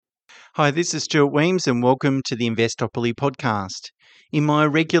Hi, this is Stuart Weems, and welcome to the Investopoly podcast. In my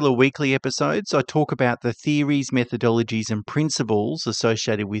regular weekly episodes, I talk about the theories, methodologies, and principles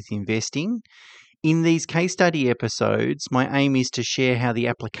associated with investing. In these case study episodes, my aim is to share how the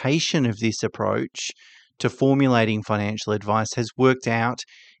application of this approach to formulating financial advice has worked out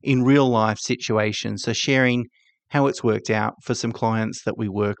in real life situations, so sharing how it's worked out for some clients that we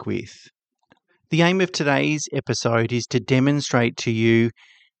work with. The aim of today's episode is to demonstrate to you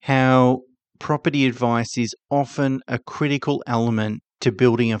how property advice is often a critical element to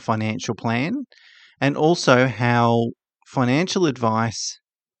building a financial plan, and also how financial advice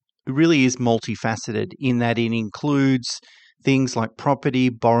really is multifaceted in that it includes things like property,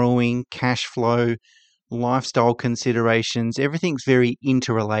 borrowing, cash flow, lifestyle considerations. Everything's very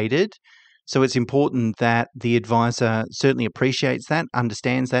interrelated. So it's important that the advisor certainly appreciates that,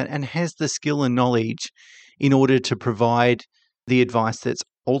 understands that, and has the skill and knowledge in order to provide the advice that's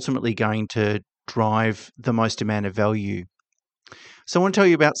ultimately going to drive the most amount of value. So I want to tell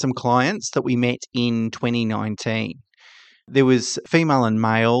you about some clients that we met in 2019. There was female and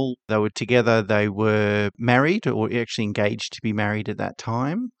male. They were together. They were married or actually engaged to be married at that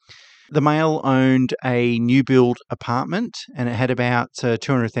time. The male owned a new build apartment and it had about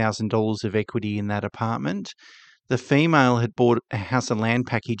 $200,000 of equity in that apartment. The female had bought a house and land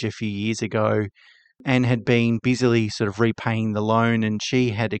package a few years ago and had been busily sort of repaying the loan, and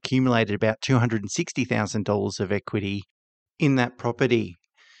she had accumulated about $260,000 of equity in that property.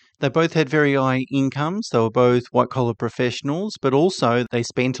 They both had very high incomes. They were both white-collar professionals, but also they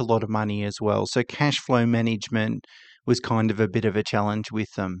spent a lot of money as well. So cash flow management was kind of a bit of a challenge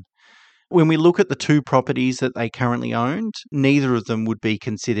with them. When we look at the two properties that they currently owned, neither of them would be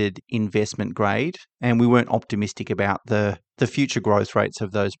considered investment grade, and we weren't optimistic about the future growth rates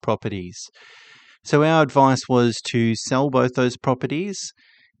of those properties. So our advice was to sell both those properties,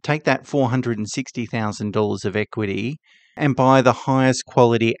 take that $460,000 of equity, and buy the highest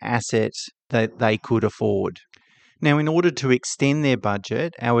quality asset that they could afford. Now, in order to extend their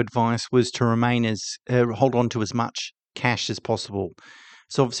budget, our advice was to hold on to as much cash as possible.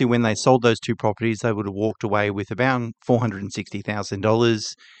 So obviously when they sold those two properties, they would have walked away with about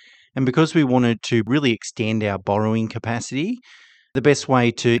 $460,000. And because we wanted to really extend our borrowing capacity, the best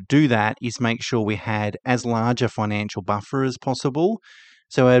way to do that is make sure we had as large a financial buffer as possible.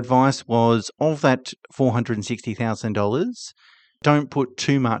 So our advice was, of that $460,000, don't put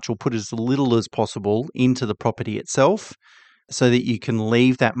too much or put as little as possible into the property itself, so that you can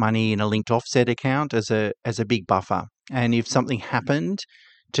leave that money in a linked offset account as a big buffer. And if something happened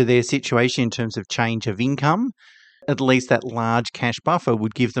to their situation in terms of change of income, at least that large cash buffer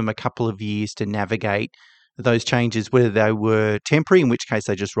would give them a couple of years to navigate those changes, whether they were temporary, in which case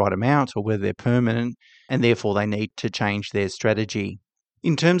they just write them out, or whether they're permanent, and therefore they need to change their strategy.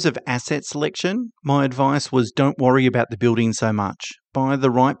 In terms of asset selection, my advice was don't worry about the building so much. Buy the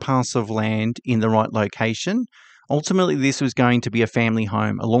right parcel of land in the right location. Ultimately, this was going to be a family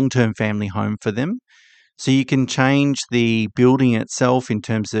home, a long-term family home for them. So you can change the building itself in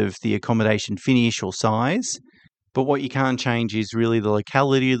terms of the accommodation finish or size, but what you can't change is really the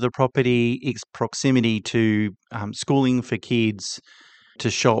locality of the property, its proximity to schooling for kids, to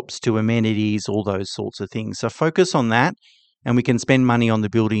shops, to amenities, all those sorts of things. So focus on that, and we can spend money on the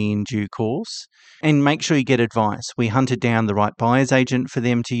building in due course. And make sure you get advice. We hunted down the right buyer's agent for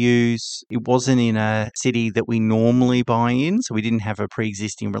them to use. It wasn't in a city that we normally buy in, so we didn't have a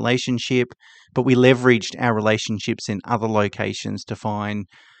pre-existing relationship, but we leveraged our relationships in other locations to find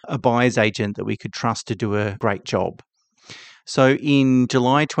a buyer's agent that we could trust to do a great job. So in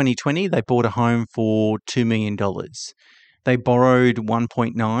July 2020, they bought a home for $2 million. They borrowed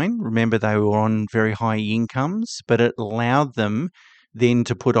 1.9. Remember, they were on very high incomes, but it allowed them then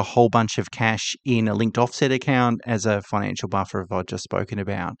to put a whole bunch of cash in a linked offset account as a financial buffer, I've just spoken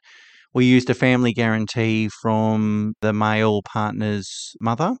about. We used a family guarantee from the male partner's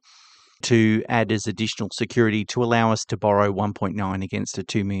mother to add as additional security to allow us to borrow 1.9 against a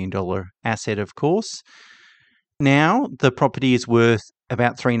 $2 million asset, of course. Now the property is worth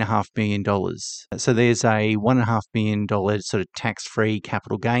about $3.5 million. So there's a $1.5 million sort of tax-free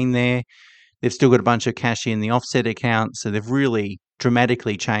capital gain there. They've still got a bunch of cash in the offset account, so they've really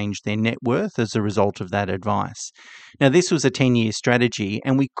dramatically changed their net worth as a result of that advice. Now, this was a 10-year strategy,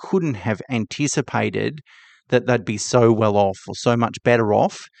 and we couldn't have anticipated that they'd be so well off or so much better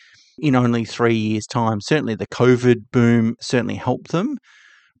off in only 3 years' time. Certainly the COVID boom certainly helped them,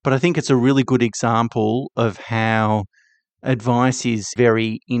 but I think it's a really good example of how advice is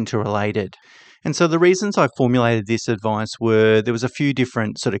very interrelated. And so the reasons I formulated this advice were, there was a few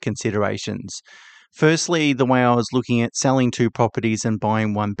different sort of considerations. Firstly, the way I was looking at selling 2 properties and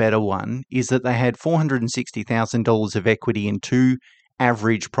buying one better one is that they had $460,000 of equity in 2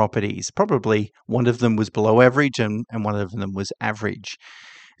 average properties. Probably one of them was below average and one of them was average.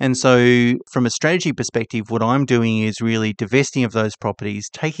 And so from a strategy perspective, what I'm doing is really divesting of those properties,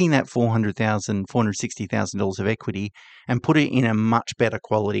 taking that $460,000 of equity and put it in a much better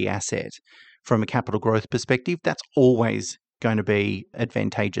quality asset. From a capital growth perspective, that's always going to be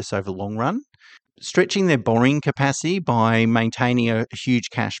advantageous over the long run. Stretching their borrowing capacity by maintaining a huge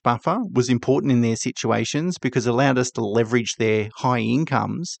cash buffer was important in their situations because it allowed us to leverage their high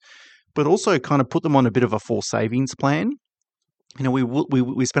incomes, but also kind of put them on a bit of a forced savings plan.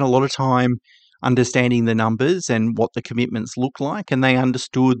 We spent a lot of time understanding the numbers and what the commitments look like, and they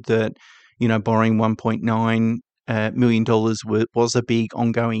understood that, borrowing $1.9 million was a big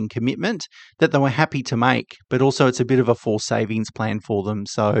ongoing commitment that they were happy to make, but also it's a bit of a forced savings plan for them.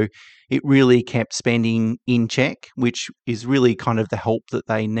 So it really kept spending in check, which is really kind of the help that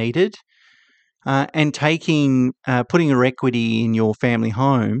they needed. And putting your equity in your family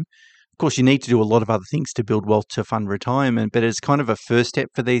home, of course, you need to do a lot of other things to build wealth to fund retirement, but it's kind of a first step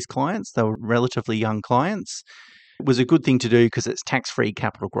for these clients. They were relatively young clients. It was a good thing to do because it's tax-free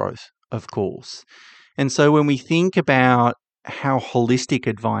capital growth, of course. And so when we think about how holistic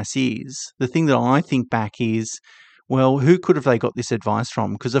advice is, the thing that I think back is, well, who could have they got this advice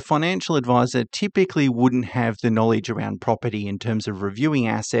from? Because a financial advisor typically wouldn't have the knowledge around property in terms of reviewing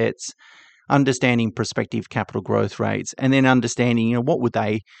assets, understanding prospective capital growth rates, and then understanding, what would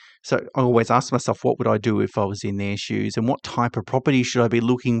they... So I always ask myself, what would I do if I was in their shoes? And what type of property should I be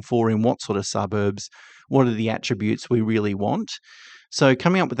looking for in what sort of suburbs? What are the attributes we really want? So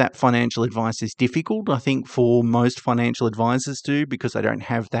coming up with that financial advice is difficult, I think, for most financial advisors to do because they don't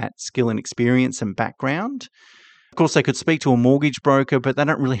have that skill and experience and background. Of course, they could speak to a mortgage broker, but they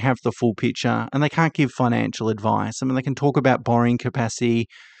don't really have the full picture and they can't give financial advice. I mean, they can talk about borrowing capacity.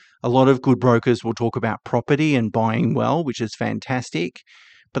 A lot of good brokers will talk about property and buying well, which is fantastic,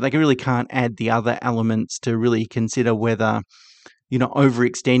 but they really can't add the other elements to really consider whether,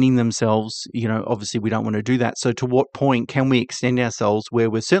 overextending themselves, obviously we don't want to do that. So to what point can we extend ourselves where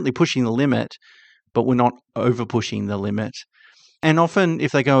we're certainly pushing the limit, but we're not over pushing the limit? And often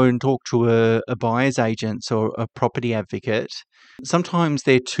if they go and talk to a buyer's agent or a property advocate, sometimes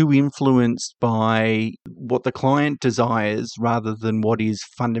they're too influenced by what the client desires rather than what is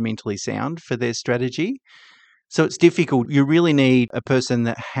fundamentally sound for their strategy. So it's difficult. You really need a person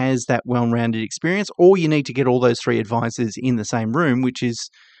that has that well-rounded experience, or you need to get all those 3 advisors in the same room, which is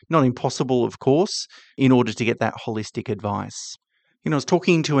not impossible, of course, in order to get that holistic advice. I was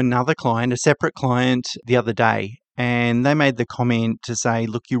talking to another client, a separate client, the other day, and they made the comment to say,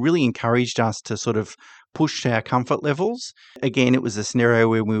 look, you really encouraged us to sort of push our comfort levels. Again, it was a scenario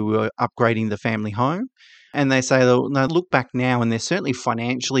where we were upgrading the family home. And they say, no, look back now, and they're certainly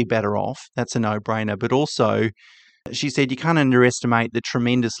financially better off. That's a no-brainer. But also, she said, you can't underestimate the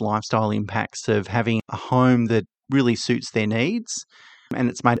tremendous lifestyle impacts of having a home that really suits their needs. And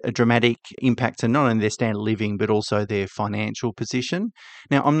it's made a dramatic impact to not only their standard of living, but also their financial position.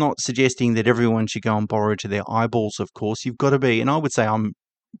 Now, I'm not suggesting that everyone should go and borrow to their eyeballs, of course. You've got to be, and I would say I'm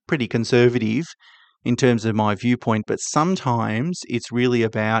pretty conservative in terms of my viewpoint, but sometimes it's really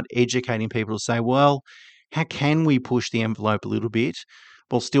about educating people to say, well, how can we push the envelope a little bit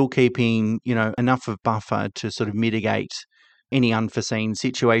while still keeping, enough of buffer to sort of mitigate any unforeseen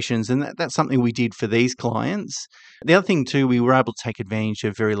situations? And that's something we did for these clients. The other thing too, we were able to take advantage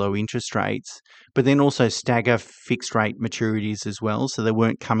of very low interest rates, but then also stagger fixed rate maturities as well. So they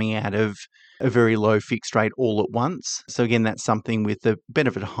weren't coming out of a very low fixed rate all at once. So again, that's something with the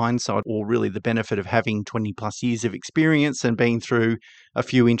benefit of hindsight, or really the benefit of having 20 plus years of experience and being through a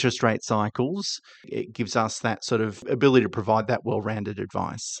few interest rate cycles. It gives us that sort of ability to provide that well-rounded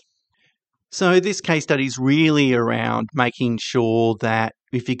advice. So this case study is really around making sure that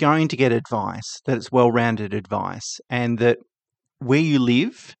if you're going to get advice, that it's well-rounded advice, and that where you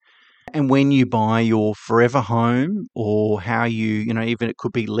live and when you buy your forever home, or how even it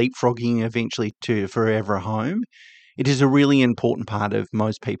could be leapfrogging eventually to forever home, it is a really important part of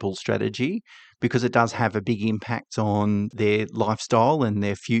most people's strategy because it does have a big impact on their lifestyle and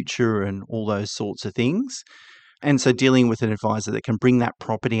their future and all those sorts of things. And so dealing with an advisor that can bring that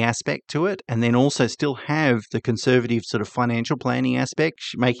property aspect to it and then also still have the conservative sort of financial planning aspect,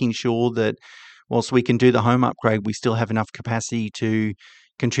 making sure that whilst we can do the home upgrade, we still have enough capacity to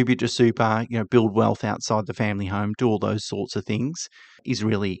contribute to super, build wealth outside the family home, do all those sorts of things, is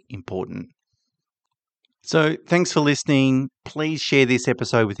really important. So thanks for listening. Please share this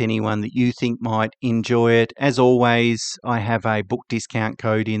episode with anyone that you think might enjoy it. As always, I have a book discount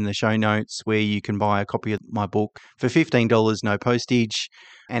code in the show notes where you can buy a copy of my book for $15, no postage.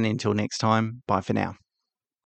 And until next time, bye for now.